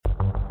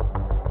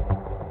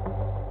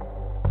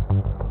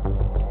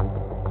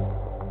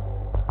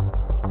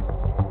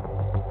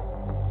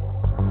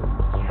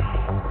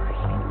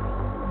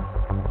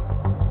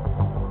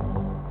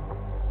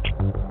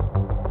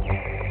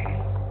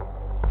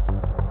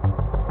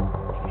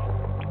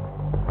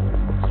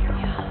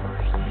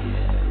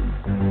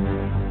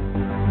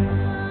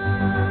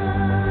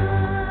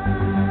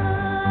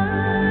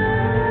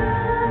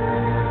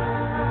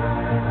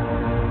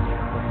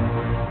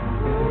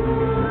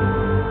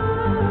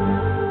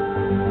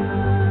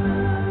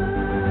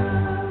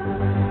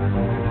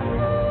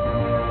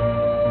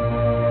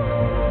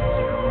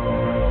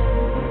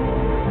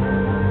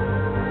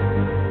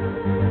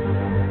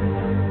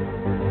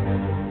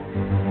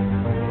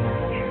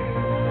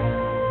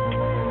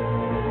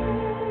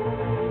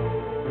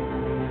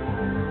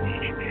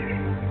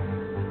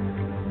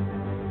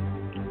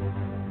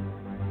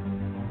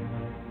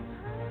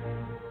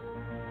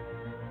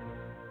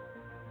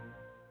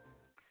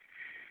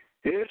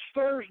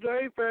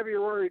Thursday,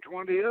 February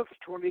 20th,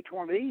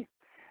 2020.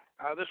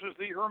 This is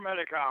the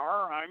Hermetic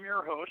Hour. I'm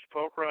your host,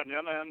 Poke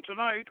Runyon, and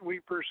tonight we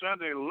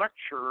present a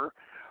lecture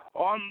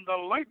on the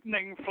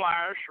lightning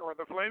flash or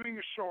the flaming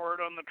sword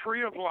on the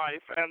Tree of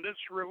Life and its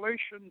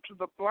relation to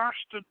the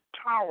blasted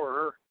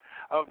tower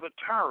of the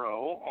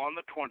tarot on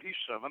the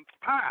 27th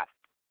path.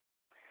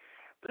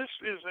 This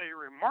is a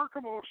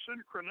remarkable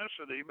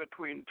synchronicity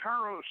between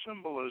tarot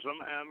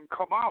symbolism and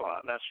Qabalah,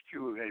 that's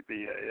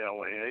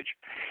Qabalah.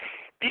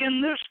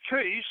 In this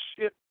case,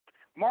 it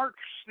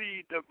marks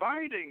the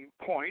dividing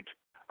point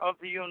of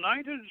the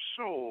united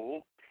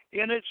soul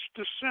in its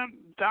descent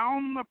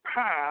down the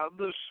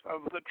paths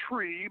of the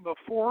tree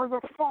before the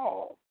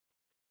fall.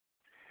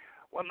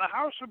 When the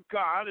house of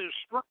God is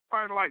struck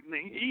by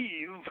lightning,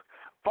 Eve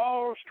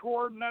falls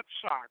toward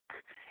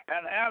Netsach,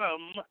 and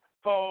Adam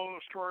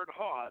falls toward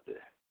Hod.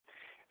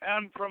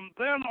 And from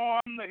then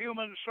on, the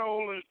human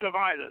soul is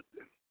divided.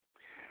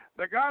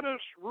 The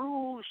goddess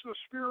rules the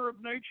sphere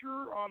of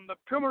nature on the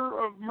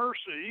pillar of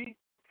mercy,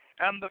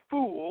 and the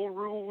fool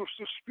rules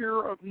the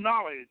sphere of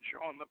knowledge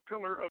on the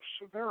pillar of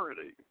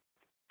severity.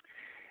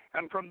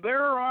 And from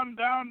there on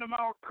down to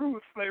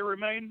Malkuth, they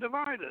remain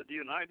divided,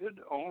 united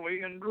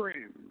only in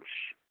dreams.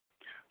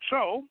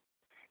 So,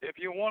 if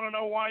you want to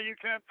know why you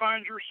can't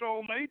find your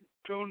soulmate,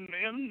 tune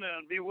in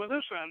and be with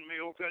us, and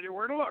we'll tell you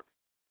where to look.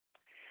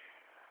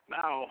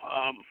 Now,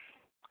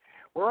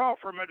 we're all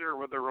familiar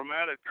with the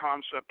romantic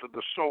concept of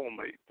the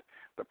soulmate,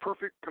 the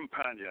perfect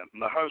companion,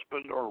 the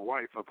husband or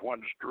wife of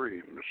one's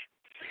dreams.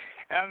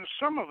 And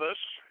some of us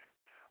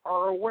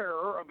are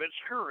aware of its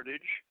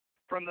heritage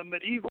from the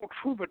medieval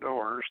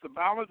troubadours, the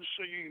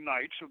ballad-singing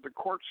knights of the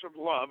courts of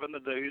love in the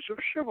days of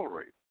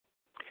chivalry.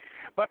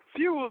 But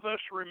few of us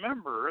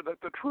remember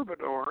that the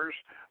troubadours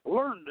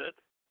learned it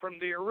from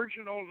the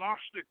original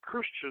Gnostic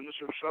Christians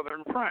of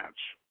southern France.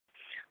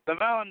 The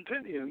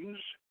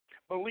Valentinians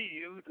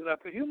believed that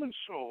the human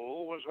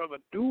soul was of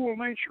a dual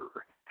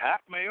nature,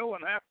 half male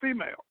and half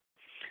female,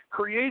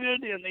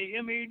 created in the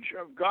image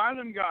of God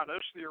and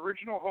Goddess, the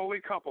original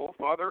holy couple,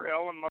 Father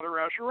El and Mother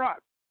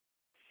Asherat.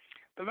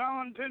 The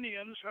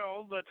Valentinians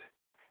held that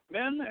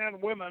men and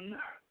women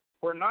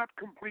were not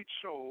complete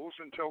souls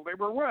until they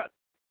were wed.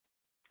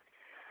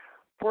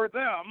 For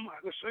them,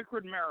 the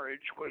sacred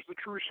marriage was the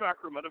true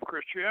sacrament of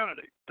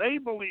Christianity. They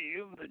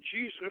believed that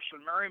Jesus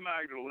and Mary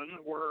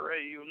Magdalene were a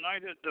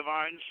united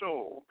divine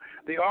soul,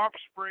 the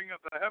offspring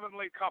of the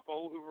heavenly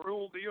couple who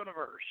ruled the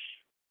universe.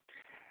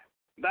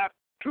 That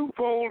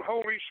twofold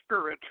Holy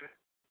Spirit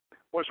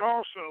was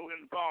also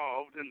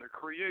involved in the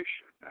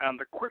creation and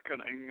the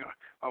quickening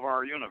of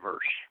our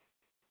universe.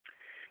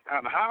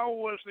 And how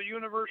was the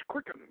universe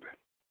quickened?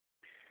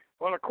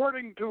 Well,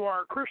 according to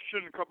our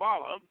Christian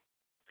Qabalah,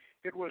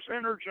 it was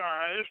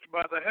energized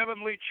by the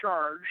heavenly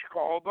charge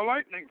called the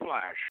lightning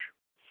flash.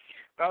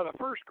 Now, the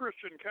first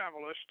Christian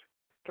Kabbalist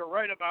to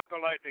write about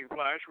the lightning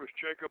flash was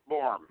Jacob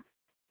Boehm.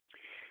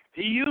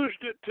 He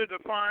used it to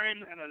define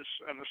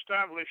and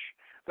establish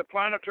the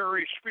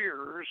planetary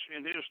spheres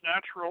in his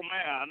natural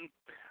man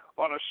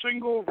on a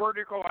single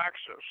vertical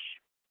axis.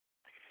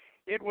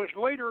 It was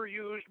later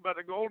used by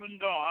the Golden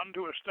Dawn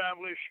to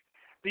establish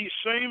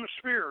these same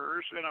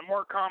spheres in a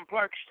more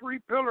complex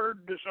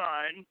three-pillared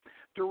design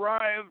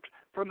derived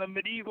from the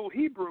medieval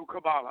Hebrew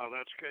Qabalah,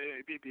 that's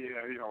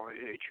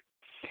Qabalah.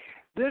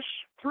 This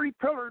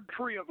three-pillared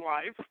tree of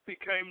life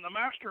became the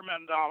master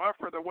mandala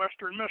for the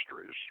Western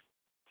mysteries.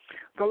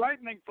 The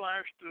lightning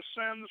flash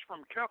descends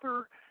from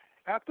Kether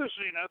at the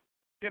zenith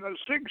in a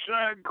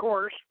zigzag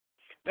course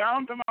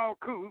down to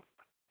Malkuth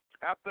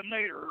at the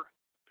nadir,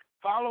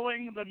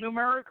 following the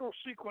numerical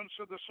sequence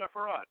of the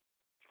Severity,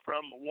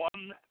 from 1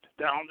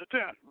 down to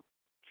 10.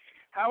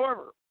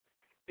 However,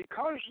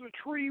 because the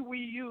tree we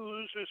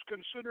use is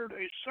considered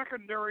a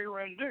secondary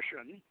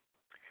rendition,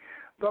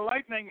 the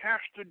lightning has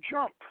to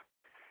jump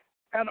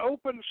an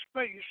open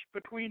space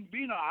between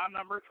Binah,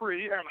 number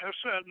 3, and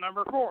Hesed,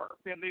 number 4,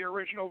 in the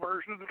original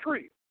version of the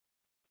tree,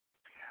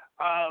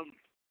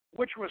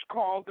 which was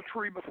called the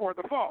tree before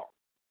the fall.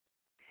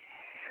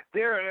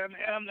 There,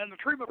 and in the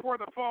tree before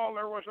the fall,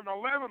 there was an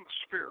 11th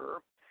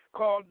sphere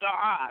called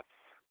Da'ath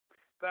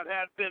that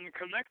had been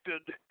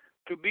connected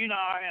to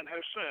Binah and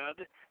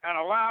Hesed and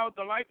allowed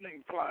the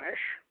lightning flash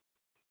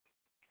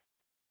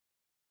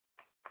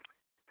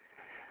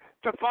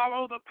to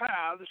follow the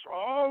paths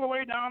all the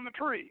way down the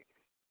tree.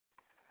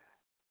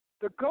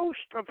 The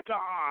ghost of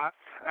Da'ath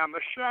and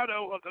the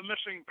shadow of the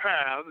missing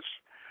paths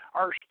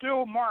are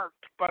still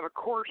marked by the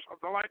course of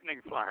the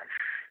lightning flash.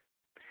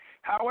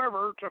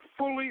 However, to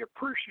fully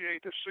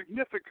appreciate the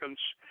significance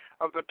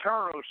of the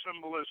tarot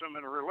symbolism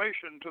in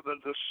relation to the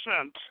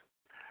descent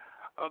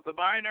of the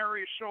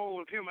binary soul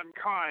of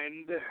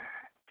humankind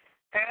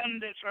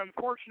and its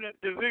unfortunate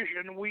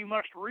division, we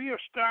must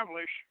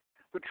reestablish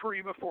the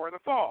tree before the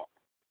fall.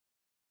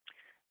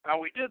 Now,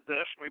 we did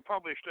this. We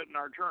published it in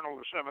our journal,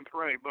 The Seventh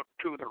Ray, Book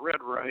 2, The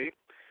Red Ray,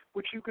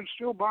 which you can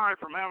still buy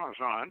from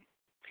Amazon.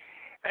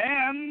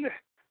 And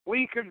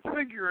we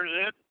configured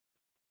it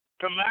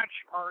to match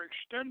our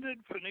extended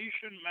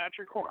Phoenician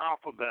magical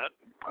alphabet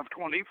of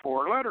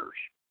 24 letters.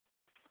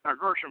 Now,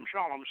 Gershom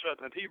Scholem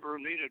said that Hebrew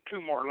needed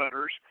 2 more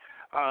letters,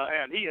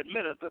 and he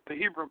admitted that the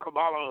Hebrew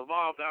Qabalah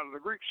evolved out of the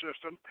Greek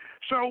system,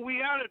 so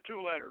we added 2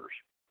 letters.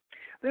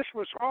 This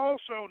was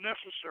also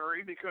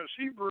necessary because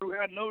Hebrew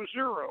had no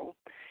 0,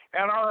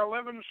 and our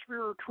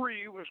 11-sphere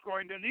tree was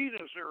going to need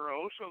a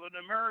 0, so the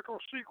numerical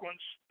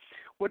sequence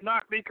would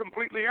not be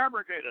completely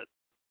abrogated.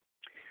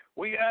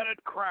 We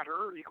added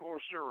crater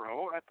equals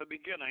 0 at the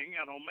beginning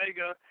and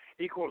omega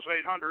equals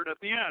 800 at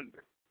the end.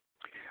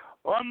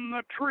 On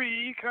the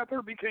tree,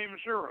 Kether became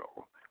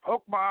 0,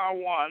 Chokmah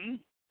 1,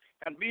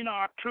 and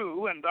Binah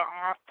 2, and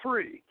Da'ath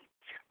 3.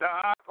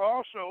 Da'ath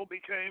also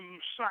became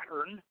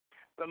Saturn,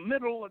 the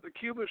middle of the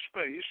cube of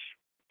space,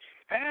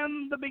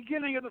 and the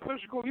beginning of the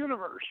physical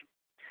universe.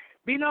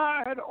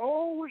 Binah had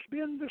always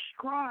been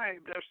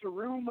described as the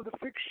realm of the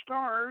fixed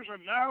stars,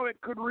 and now it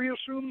could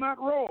reassume that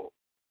role.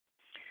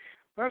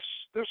 Thus,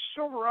 this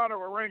Silverado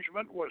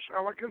arrangement was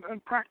elegant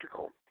and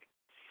practical.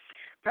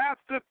 Path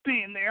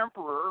 15, the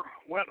Emperor,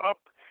 went up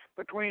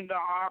between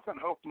Da'ath and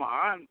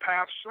Chokmah, and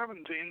Path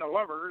 17, the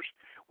Lovers,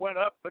 went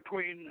up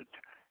between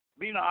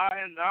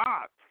Binah and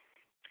Da'ath.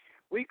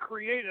 We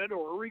created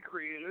or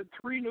recreated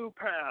 3 new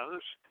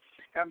paths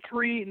and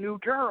 3 new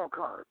tarot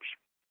cards.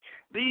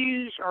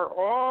 These are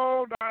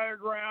all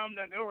diagrammed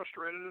and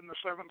illustrated in the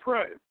 7th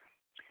ray.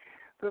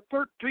 The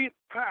 13th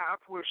path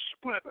was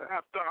split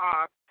at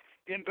Da'ath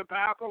into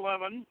Path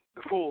 11,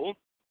 the Fool,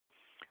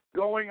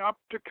 going up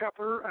to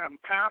Kether,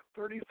 and Path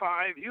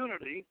 35,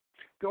 Unity,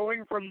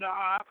 going from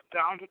Da'ath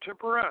down to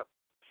Tiphereth.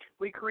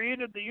 We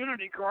created the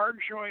Unity card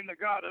showing the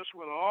goddess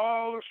with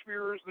all the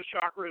spheres, the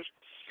chakras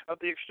of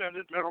the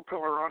extended middle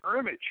pillar on her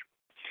image.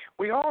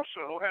 We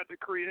also had to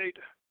create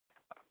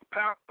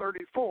Path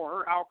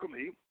 34,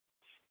 Alchemy,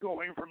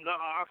 going from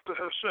Da'ath to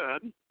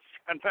Hesed,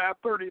 and Path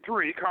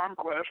 33,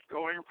 Conquest,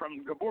 going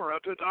from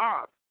Geburah to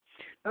Da'ath.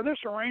 Now, this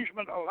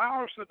arrangement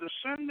allows the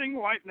descending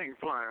lightning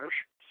flash,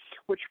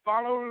 which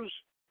follows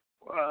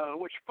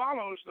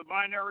the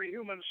binary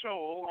human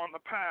soul on the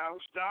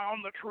paths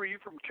down the tree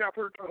from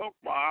Kether to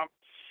Chokmah,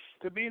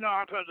 to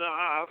Binah to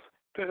Da'ath,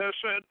 to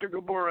Hesed, to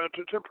Geburah,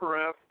 to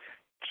Tiphereth,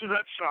 to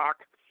Netsach,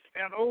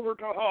 and over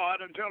to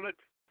Hod until it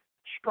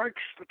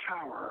strikes the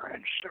tower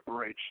and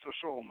separates the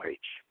soulmates.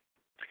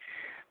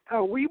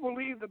 Now, we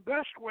believe the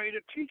best way to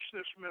teach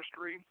this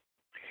mystery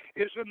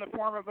is in the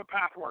form of a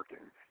path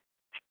working.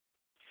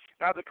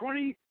 Now, the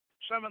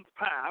 27th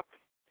path,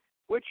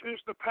 which is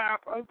the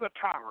path of the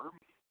tower,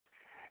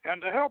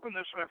 and to help in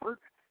this effort,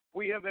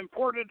 we have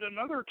imported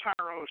another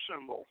tarot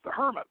symbol, the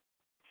hermit,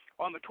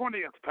 on the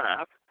 20th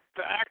path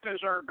to act as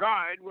our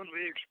guide when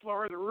we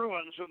explore the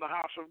ruins of the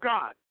house of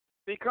God.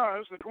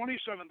 Because the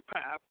 27th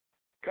path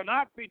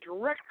cannot be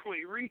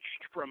directly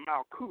reached from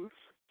Malkuth,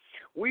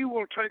 we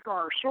will take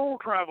our soul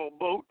travel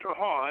boat to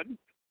Hod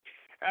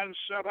and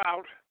set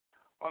out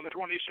on the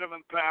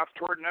 27th path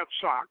toward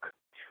Netsach,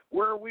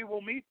 where we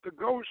will meet the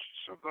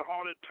ghosts of the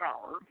haunted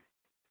tower.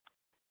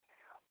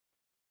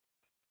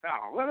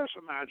 Now, let us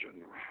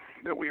imagine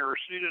that we are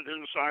seated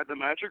inside the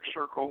magic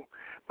circle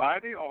by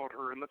the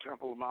altar in the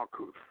temple of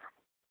Malkuth.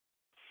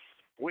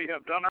 We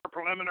have done our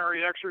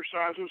preliminary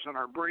exercises and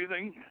our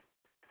breathing.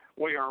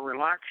 We are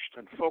relaxed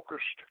and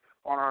focused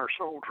on our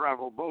soul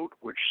travel boat,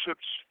 which sits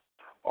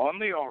on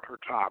the altar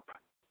top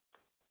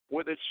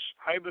with its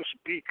ibis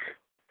beak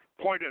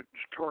pointed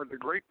toward the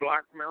great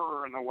black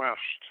mirror in the west,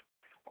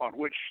 on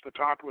which the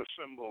Tatwa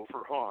symbol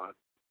for Hod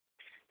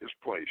is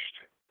placed.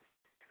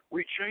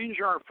 We change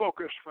our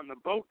focus from the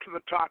boat to the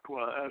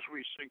Tatwa as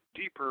we sink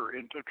deeper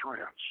into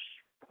trance.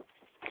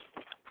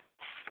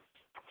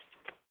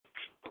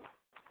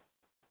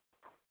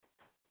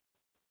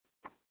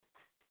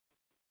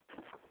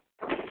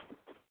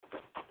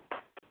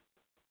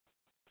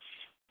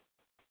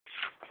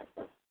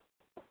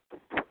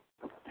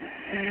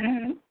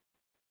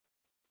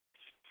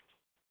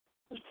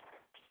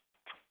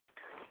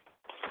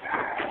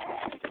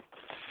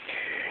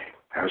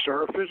 As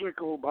our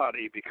physical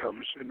body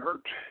becomes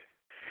inert,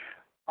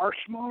 our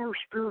smaller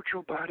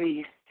spiritual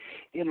body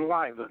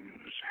enlivens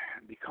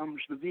and becomes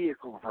the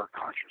vehicle of our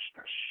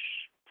consciousness.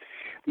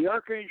 The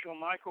Archangel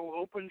Michael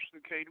opens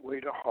the gateway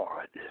to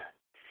Hod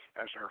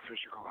as our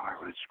physical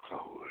eyelids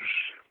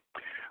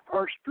close.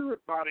 Our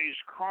spirit bodies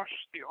cross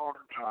the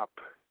altar top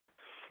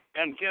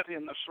and get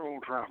in the soul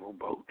travel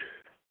boat.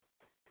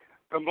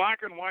 The black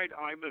and white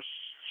ibis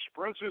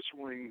spreads its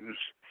wings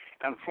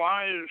and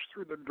flies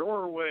through the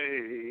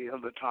doorway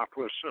of the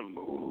Tatwa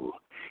symbol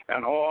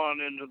and on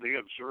into the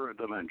absurd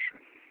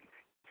dimension.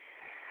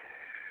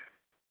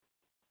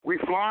 We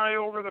fly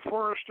over the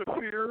forest of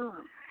fear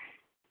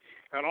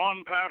and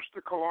on past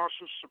the colossus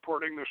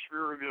supporting the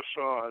sphere of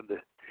Yesod,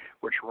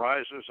 which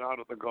rises out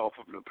of the Gulf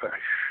of Nepesh.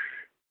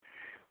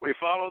 We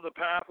follow the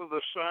path of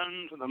the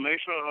sun to the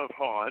mesa of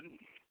Hod.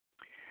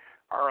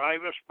 Our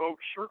ibis boat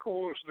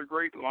circles the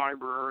great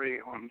library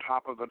on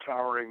top of the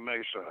towering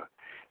mesa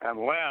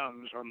and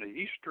lands on the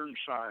eastern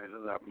side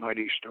of that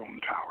mighty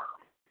stone tower.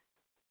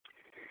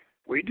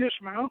 We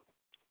dismount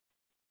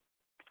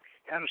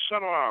and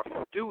set off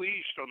due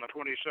east on the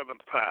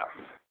 27th path.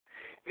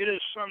 It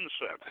is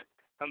sunset,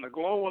 and the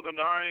glow of the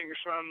dying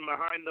sun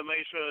behind the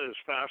mesa is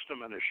fast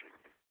diminishing.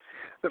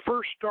 The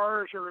first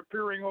stars are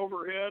appearing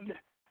overhead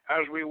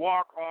as we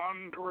walk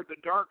on toward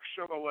the dark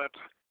silhouette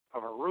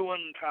of a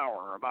ruined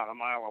tower about a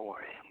mile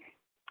away.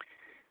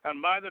 And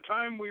by the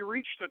time we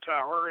reach the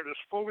tower, it is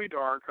fully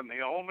dark, and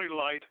the only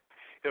light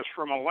is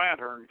from a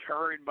lantern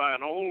carried by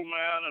an old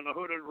man in a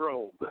hooded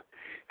robe.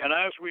 And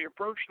as we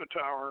approach the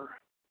tower's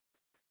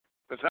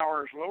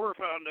lower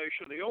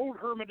foundation, the old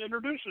hermit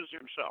introduces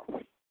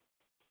himself.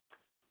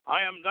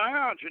 "I am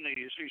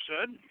Diogenes," he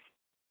said.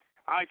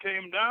 "I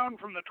came down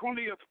from the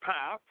 20th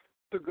path,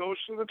 the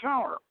ghosts of the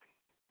tower.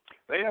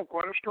 They have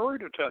quite a story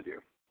to tell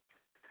you."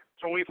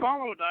 So we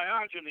follow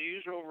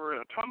Diogenes over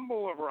a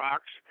tumble of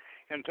rocks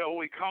until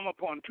we come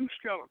upon two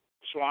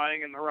skeletons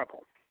lying in the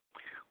rubble.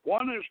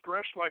 One is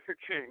dressed like a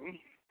king,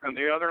 and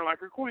the other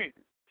like a queen,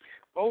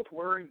 both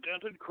wearing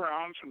dented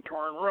crowns and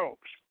torn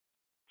robes.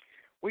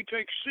 We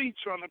take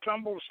seats on the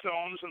tumbled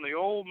stones, and the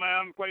old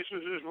man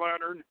places his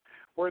lantern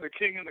where the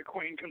king and the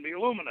queen can be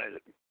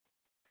illuminated.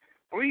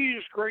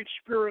 "Please, great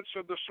spirits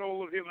of the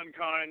soul of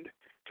humankind,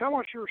 tell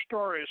us your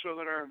story so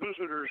that our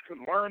visitors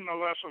can learn the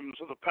lessons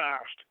of the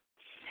past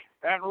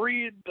and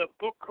read the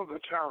book of the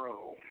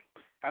tarot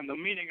and the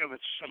meaning of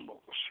its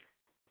symbols.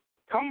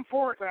 Come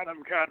forth,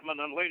 Adam Cadman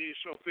and Lady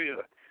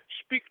Sophia.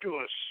 Speak to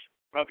us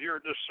of your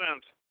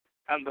descent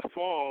and the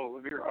fall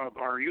of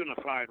our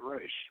unified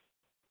race."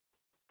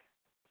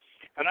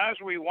 And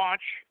as we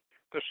watch,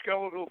 the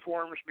skeletal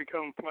forms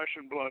become flesh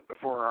and blood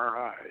before our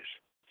eyes.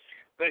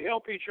 They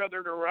help each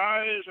other to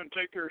rise and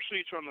take their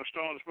seats on the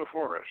stones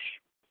before us.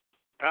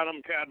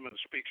 Adam Cadman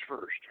speaks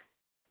first.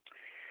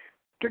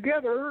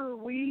 "Together,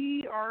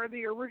 we are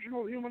the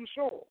original human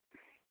soul.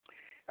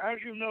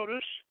 As you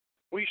notice,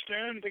 we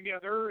stand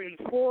together in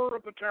 4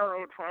 of the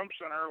tarot trumps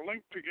and are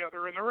linked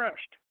together in the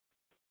rest.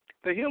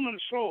 The human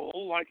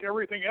soul, like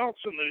everything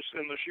else in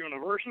this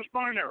universe, is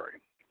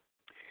binary.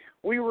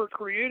 We were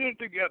created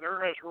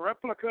together as a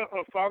replica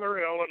of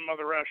Father El and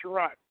Mother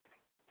Asherat.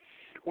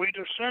 We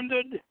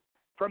descended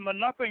from the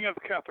nothing of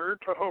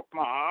Kether to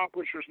Hokmah,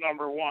 which is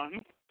number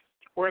 1,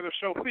 where the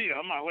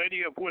Sophia, my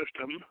Lady of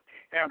Wisdom,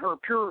 and her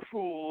pure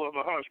fool of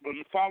a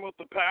husband followed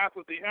the path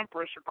of the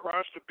Empress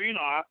across to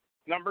Binah,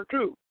 number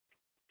 2.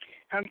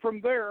 And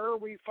from there,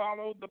 we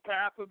followed the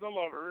path of the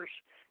lovers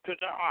to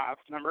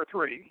Da'ath, number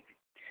 3,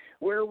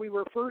 where we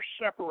were first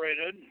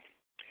separated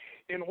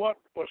in what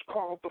was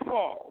called the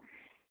Fall.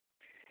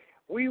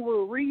 We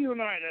were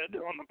reunited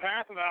on the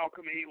path of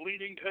alchemy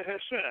leading to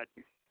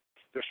Hesed,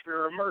 the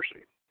sphere of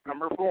mercy,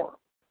 number 4,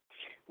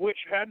 which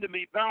had to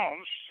be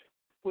balanced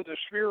with the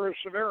sphere of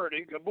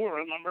severity,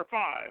 Qabalah, number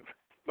 5,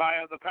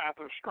 via the path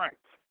of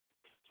strength.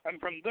 And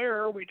from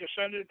there, we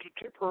descended to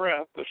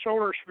Tiphereth, the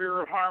solar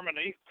sphere of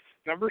harmony,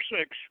 number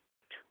 6,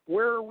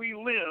 where we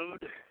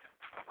lived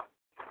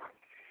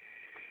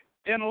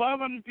in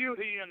love and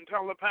beauty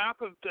until the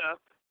path of death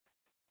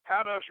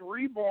had us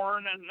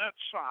reborn in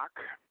Netsach,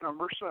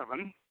 number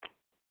 7,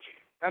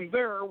 and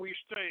there we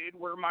stayed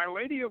where my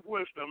Lady of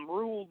Wisdom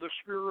ruled the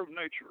sphere of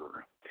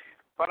nature.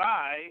 But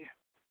I,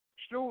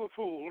 still a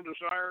fool,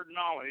 desired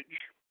knowledge,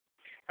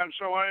 and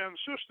so I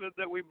insisted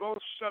that we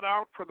both set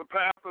out for the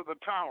path of the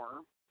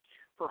tower,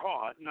 for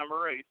Hod,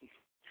 number 8.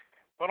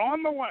 But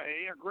on the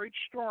way, a great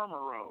storm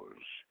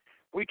arose.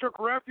 We took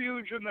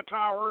refuge in the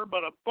tower,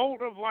 but a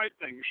bolt of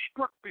lightning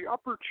struck the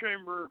upper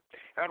chamber,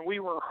 and we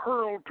were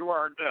hurled to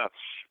our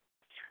deaths.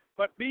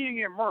 But being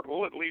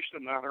immortal, at least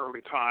in that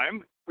early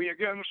time, we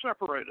again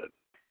separated.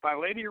 My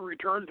lady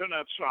returned to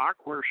Netsach,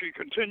 where she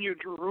continued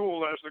to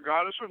rule as the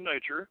goddess of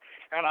nature,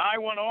 and I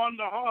went on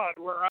to Hod,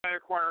 where I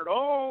acquired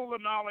all the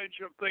knowledge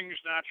of things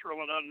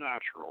natural and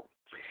unnatural.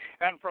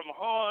 And from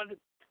Hod,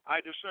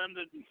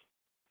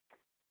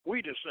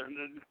 we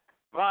descended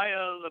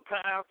via the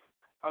path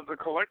of the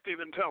collective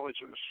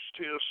intelligence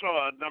to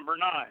Yesod, number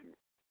 9,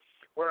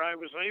 where I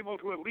was able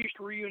to at least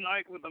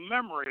reunite with the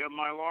memory of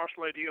my lost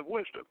Lady of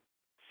Wisdom.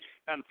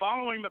 And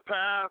following the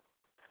path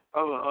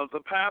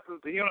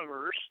of the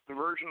universe, the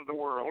version of the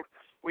world,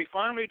 we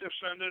finally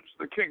descended to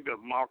the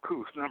kingdom,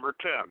 Malkuth, number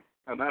 10,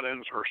 and that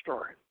ends our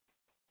story."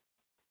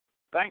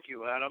 "Thank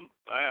you, Adam,"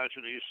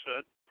 Diogenes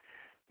said.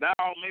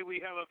 "Now may we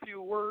have a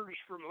few words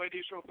from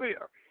Lady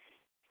Sophia."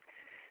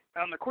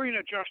 And the queen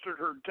adjusted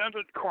her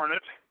dented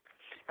cornet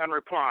and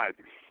replied,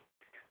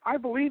 "I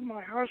believe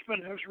my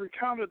husband has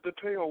recounted the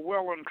tale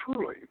well and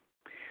truly,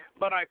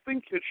 but I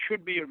think it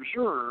should be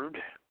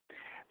observed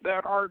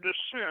that our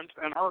descent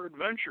and our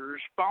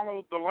adventures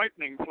followed the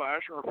lightning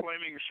flash or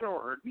flaming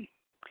sword,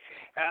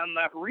 and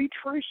that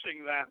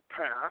retracing that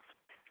path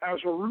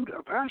as a route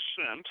of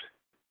ascent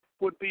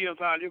would be a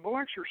valuable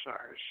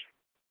exercise."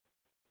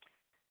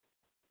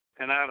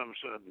 And Adam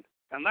said,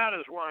 "And that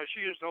is why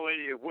she is the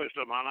Lady of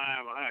Wisdom, and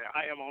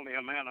I am only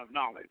a man of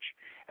knowledge."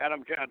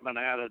 Adam Cadman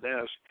added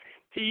as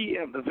he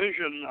and the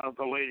vision of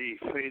the lady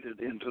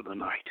faded into the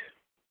night.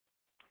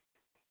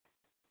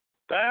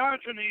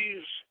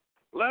 Diogenes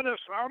led us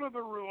out of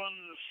the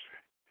ruins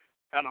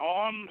and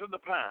on to the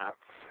path,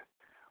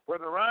 where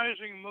the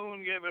rising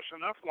moon gave us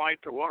enough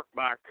light to walk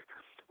back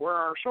where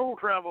our soul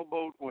travel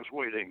boat was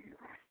waiting.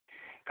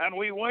 And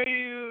we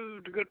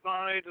waved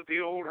goodbye to the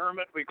old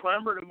hermit. We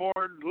clambered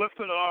aboard,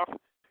 lifted off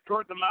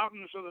toward the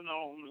mountains of the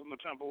gnomes and the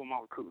temple of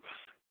Malkuth.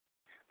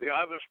 The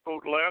Ibis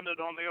boat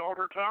landed on the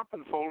altar top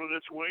and folded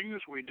its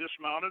wings. We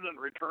dismounted and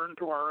returned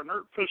to our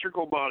inert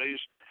physical bodies.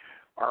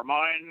 Our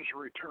minds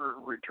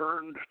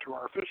returned to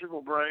our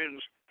physical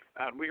brains,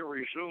 and we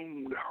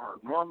resumed our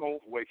normal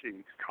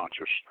waking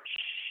consciousness.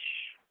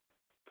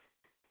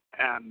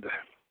 And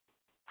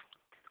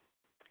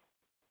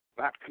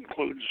that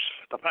concludes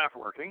the path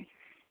working.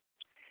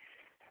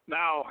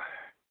 Now,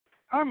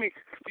 I'll make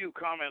a few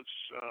comments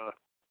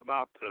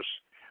about this.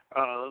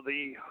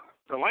 The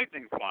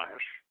lightning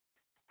flash,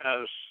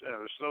 as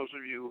those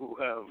of you who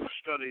have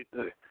studied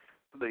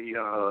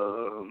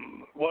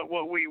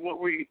what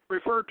we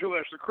refer to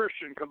as the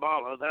Christian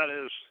Qabalah, that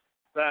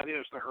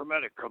is the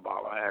Hermetic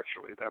Qabalah.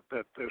 Actually, that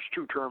those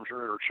two terms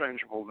are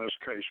interchangeable in this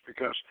case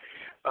because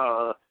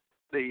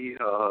the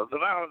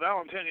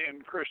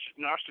Valentinian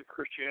Gnostic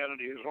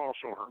Christianity is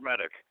also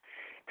Hermetic,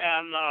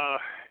 and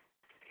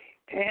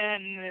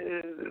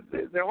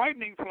the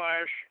lightning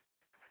flash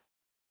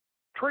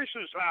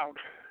traces out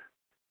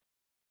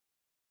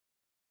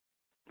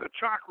the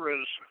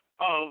chakras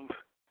of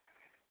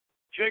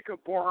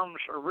Jacob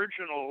Boehm's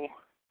original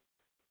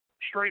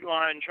straight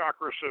line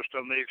chakra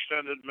system, the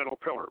extended middle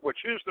pillar,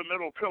 which is the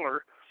middle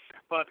pillar,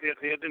 but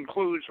it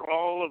includes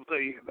all of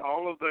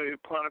the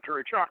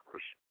planetary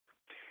chakras,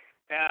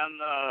 and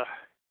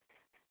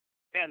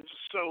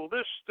so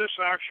this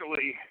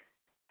actually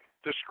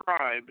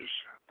describes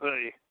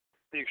the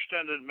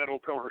extended middle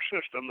pillar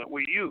system that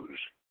we use,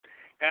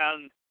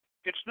 and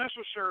it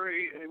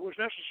was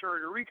necessary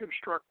to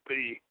reconstruct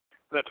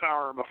the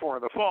tower before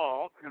the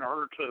fall in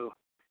order to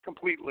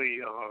completely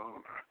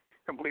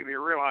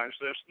realize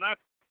this. And that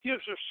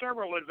gives us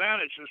several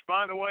advantages.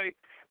 By the way,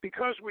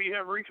 because we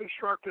have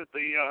reconstructed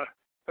the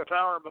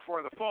tower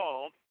before the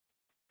fall,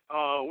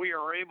 we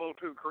are able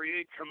to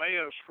create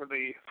kameas for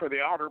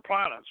the outer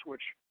planets,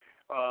 which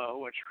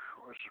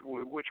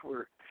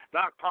were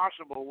not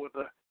possible with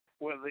the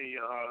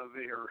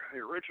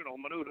original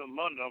Minutum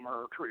Mundum,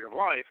 or Tree of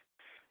Life.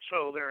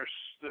 So there's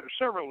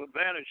several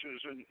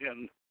advantages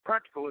in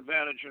practical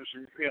advantages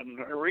in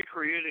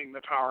recreating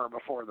the tower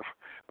before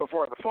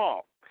the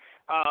fall.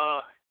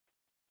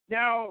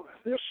 Now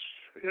this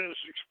is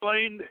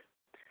explained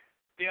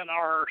in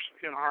our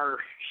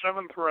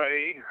seventh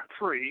ray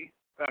 3.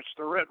 That's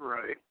the red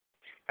ray,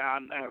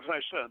 and as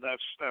I said,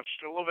 that's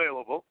still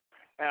available,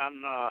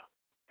 and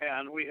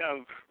we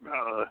have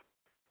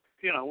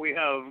we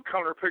have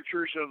color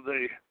pictures of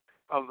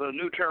the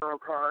new tarot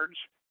cards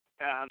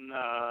and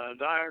a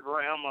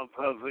diagram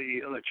of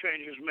the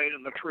changes made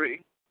in the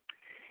tree,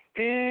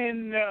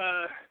 and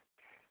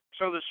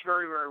so this is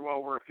very, very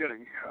well worth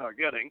getting,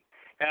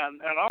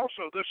 and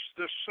also this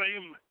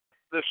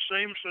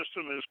same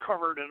system is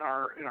covered in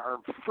our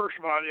first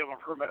volume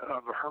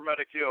of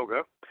Hermetic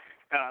Yoga,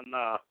 and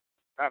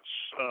that's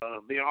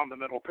Beyond the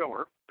Middle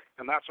Pillar,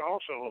 and that's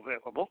also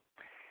available.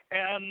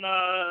 And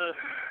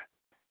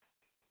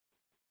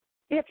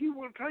if you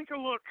will take a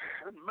look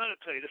and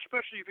meditate,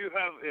 especially if you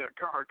have a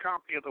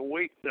copy of the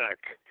weight deck,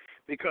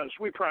 because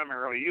we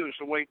primarily use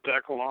the weight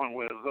deck along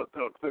with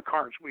the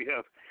cards we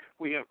have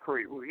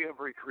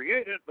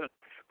recreated,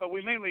 but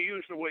we mainly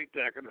use the weight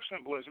deck and the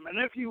symbolism. And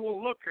if you will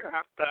look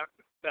at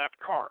that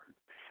card,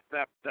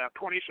 that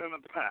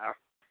 27th path,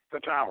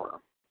 the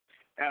tower,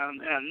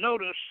 and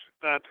notice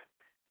that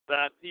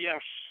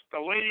yes, the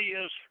lady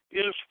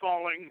is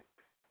falling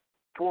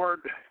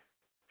toward.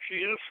 She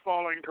is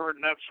falling toward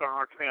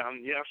Netsach,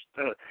 and yes,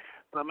 the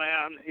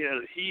man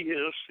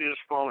is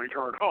falling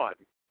toward Hod.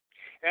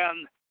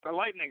 And the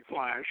lightning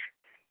flash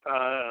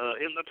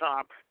in the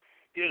top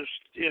is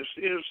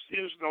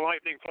the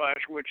lightning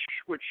flash, which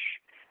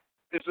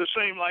is the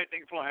same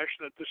lightning flash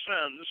that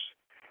descends.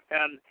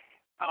 And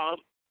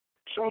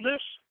so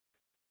this,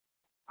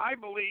 I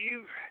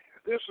believe,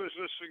 this is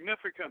a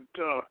significant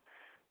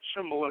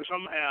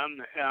symbolism,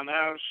 and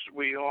as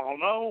we all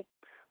know,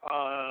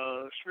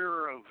 the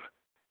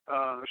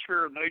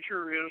sphere of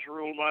nature is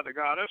ruled by the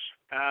goddess,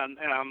 and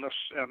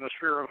the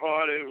sphere of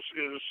Hod is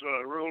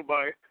ruled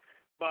by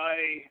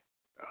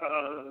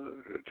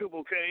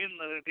Tubal-Cain,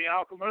 the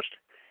alchemist,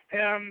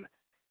 and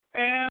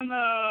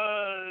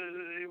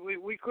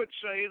we could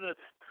say that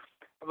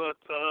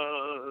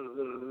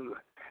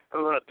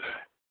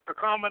a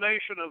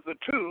combination of the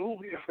two,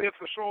 if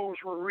the souls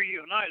were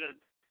reunited,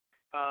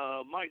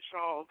 might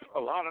solve a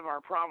lot of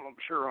our problems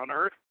here on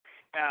Earth,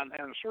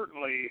 and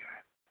certainly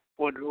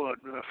would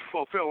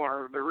fulfill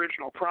the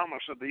original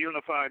promise of the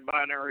unified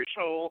binary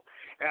soul,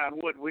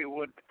 and we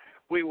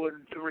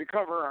would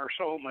recover our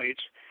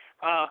soulmates,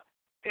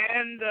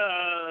 and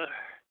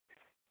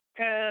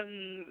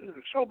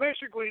so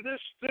basically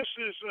this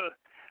is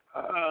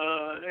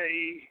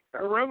a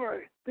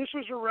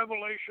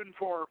revelation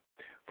for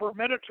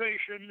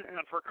meditation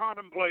and for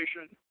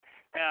contemplation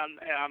and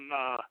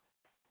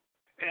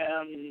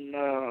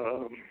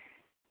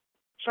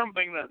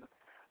something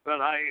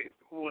that I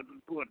would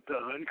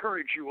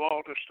encourage you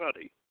all to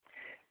study.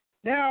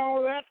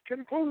 Now that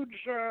concludes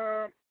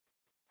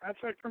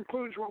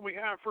what we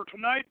have for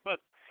tonight. But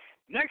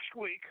next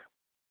week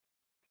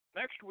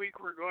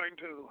we're going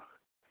to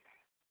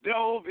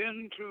delve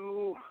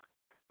into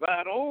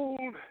that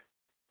old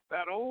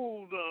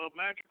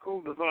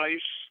magical device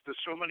that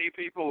so many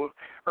people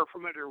are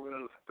familiar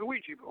with, the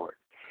Ouija board,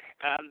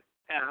 and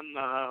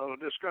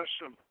discuss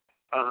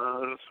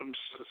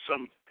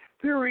some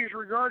theories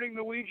regarding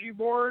the Ouija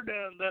board,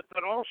 and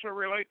that also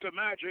relate to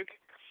magic,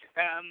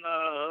 and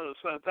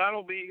so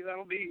that'll be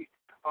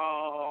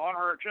on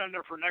our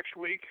agenda for next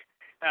week.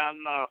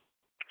 And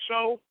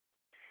so,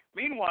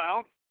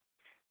 meanwhile,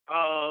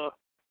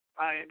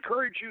 I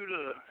encourage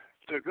you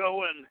to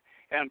go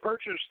and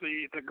purchase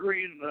the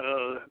green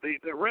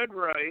the red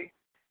ray.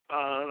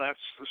 That's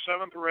the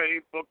Seventh Ray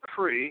Book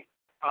 3,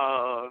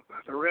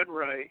 the Red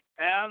Ray,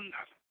 and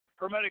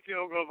Hermetic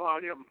Yoga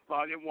Volume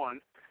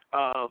 1,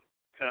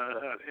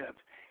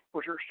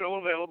 which are still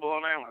available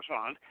on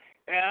Amazon.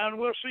 And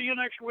we'll see you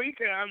next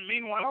week. And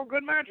meanwhile,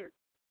 good magic.